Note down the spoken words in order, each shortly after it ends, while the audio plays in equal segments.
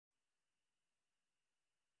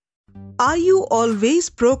Are you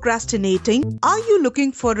always procrastinating? Are you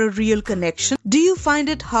looking for a real connection? Do you find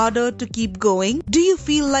it harder to keep going? Do you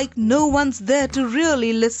feel like no one's there to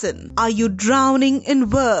really listen? Are you drowning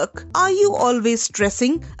in work? Are you always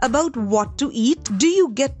stressing about what to eat? Do you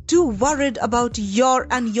get too worried about your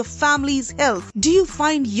and your family's health? Do you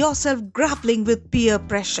find yourself grappling with peer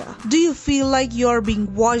pressure? Do you feel like you're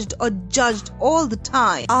being watched or judged all the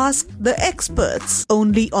time? Ask the experts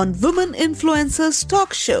only on Women Influencers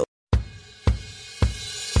Talk Show.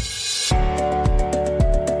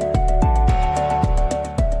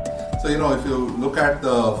 So, if you look at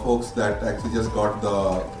the folks that actually just got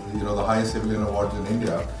the highest civilian awards in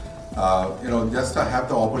India, just to have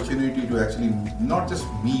the opportunity to actually not just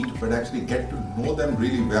meet, but actually get to know them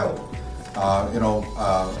really well,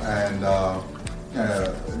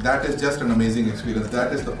 that is just an amazing experience.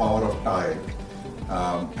 That is the power of TIE.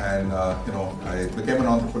 I became an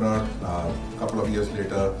entrepreneur a couple of years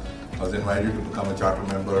later. I was invited to become a charter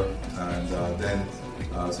member, and then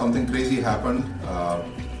something crazy happened.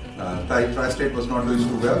 Tri-State was not doing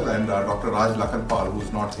too well, and Dr. Raj Lakhanpal,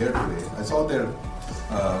 who's not here today. I saw their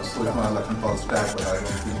Sushma Lakhanpal's tag, but I don't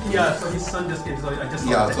think... Yeah, so his son just came, so I just saw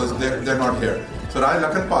Yeah, so they're not here. So Raj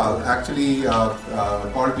Lakhanpal actually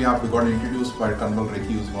called me up. We got introduced by Kanwal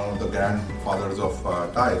Rekhi, who's one of the grandfathers of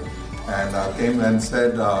Thai, and came and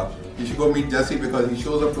said, you should go meet Jassi because he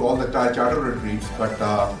shows up to all the Thai charter retreats, but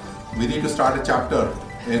we need to start a chapter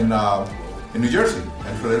in New Jersey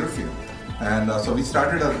and Philadelphia. And so we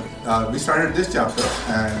started this chapter,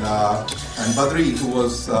 and Badri, who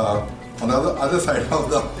was on the other side of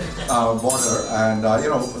the border, and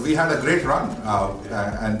we had a great run,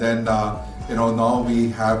 and then now we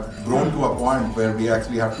have grown to a point where we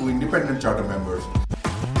actually have 2 independent charter members.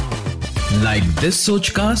 Like this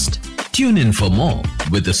Sochcast? Tune in for more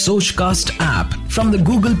with the Sochcast app from the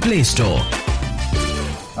Google Play Store.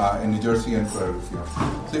 In New Jersey and Philadelphia.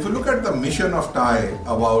 So if you look at the mission of TIE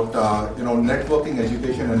about networking,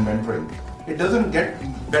 education, and mentoring, it doesn't get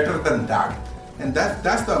better than that. And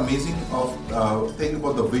that's the amazing thing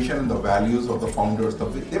about the vision and the values of the founders.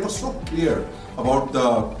 They were so clear about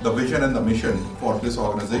the vision and the mission for this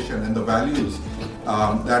organization and the values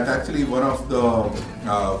that actually one of the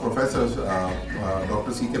professors,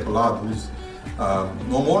 Dr. C.K. Palad, who's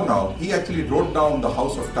no more now, he actually wrote down the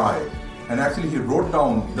House of TIE. And actually he wrote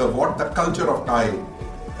down what the culture of TIE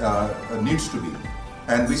needs to be.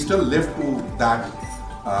 And we still live to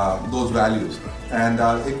those values. And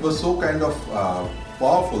it was so kind of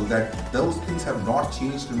powerful that those things have not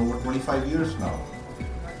changed in over 25 years now.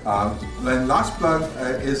 My last plug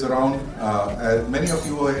is around, many of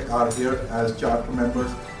you are here as charter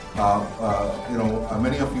members.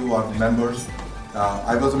 Many of you are members.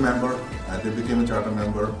 I was a member, and they became a charter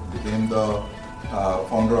member, became the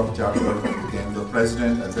founder of charter, became the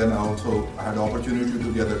president, and then I also had the opportunity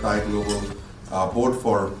to be at the Thai Global board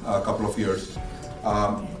for a couple of years.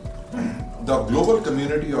 The global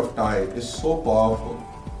community of Thai is so powerful.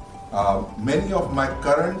 Many of my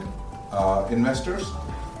current investors,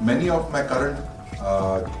 many of my current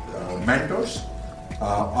mentors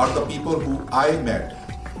are the people who I met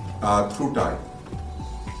through Thai.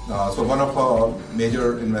 So one of our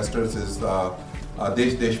major investors is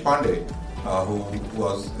Desh Deshpande, who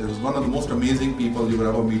was one of the most amazing people you will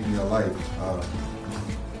ever meet in your life.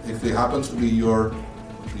 If he happens to be your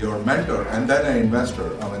mentor and then an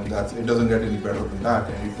investor, it doesn't get any better than that,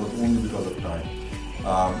 and it was only because of Thai.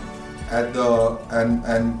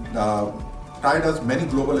 Thai does many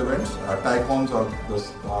global events. ThaiCons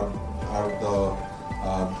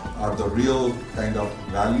are the real kind of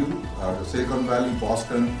value. The Silicon Valley,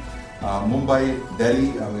 Boston, Mumbai, Delhi.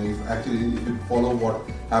 If you follow what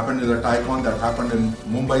happened in the ThaiCon that happened in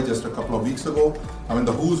Mumbai just a couple of weeks ago.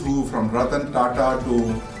 The who's who from Ratan Tata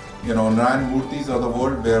to Narayan Murthy's of the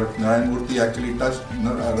world, where Narayan Murthy actually touched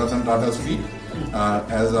Ratan Tata's feet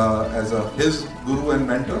as his guru and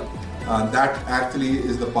mentor. That actually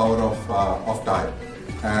is the power of Thai.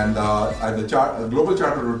 And at the Global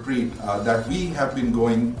Charter Retreat that we have been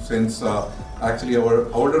going since actually our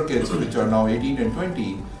older kids, which are now 18 and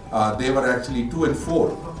 20, they were actually 2 and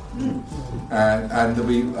 4. And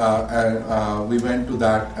we went to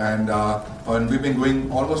that, and we've been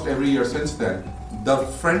going almost every year since then. The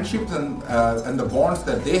friendships and the bonds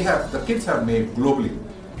that the kids have made globally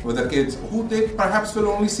with the kids who they perhaps will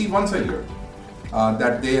only see once a year,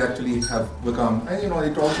 that they actually have become, and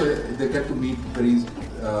it also, they get to meet very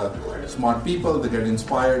smart people, they get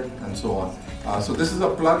inspired and so on. So this is a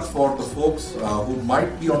plug for the folks who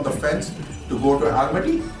might be on the fence to go to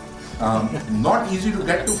Almaty. Not easy to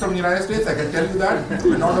get to from the United States, I can tell you that.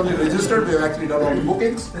 We're not only registered, we've actually done all the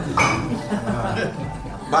bookings.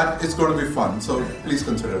 but it's going to be fun. So please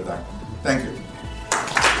consider that. Thank you.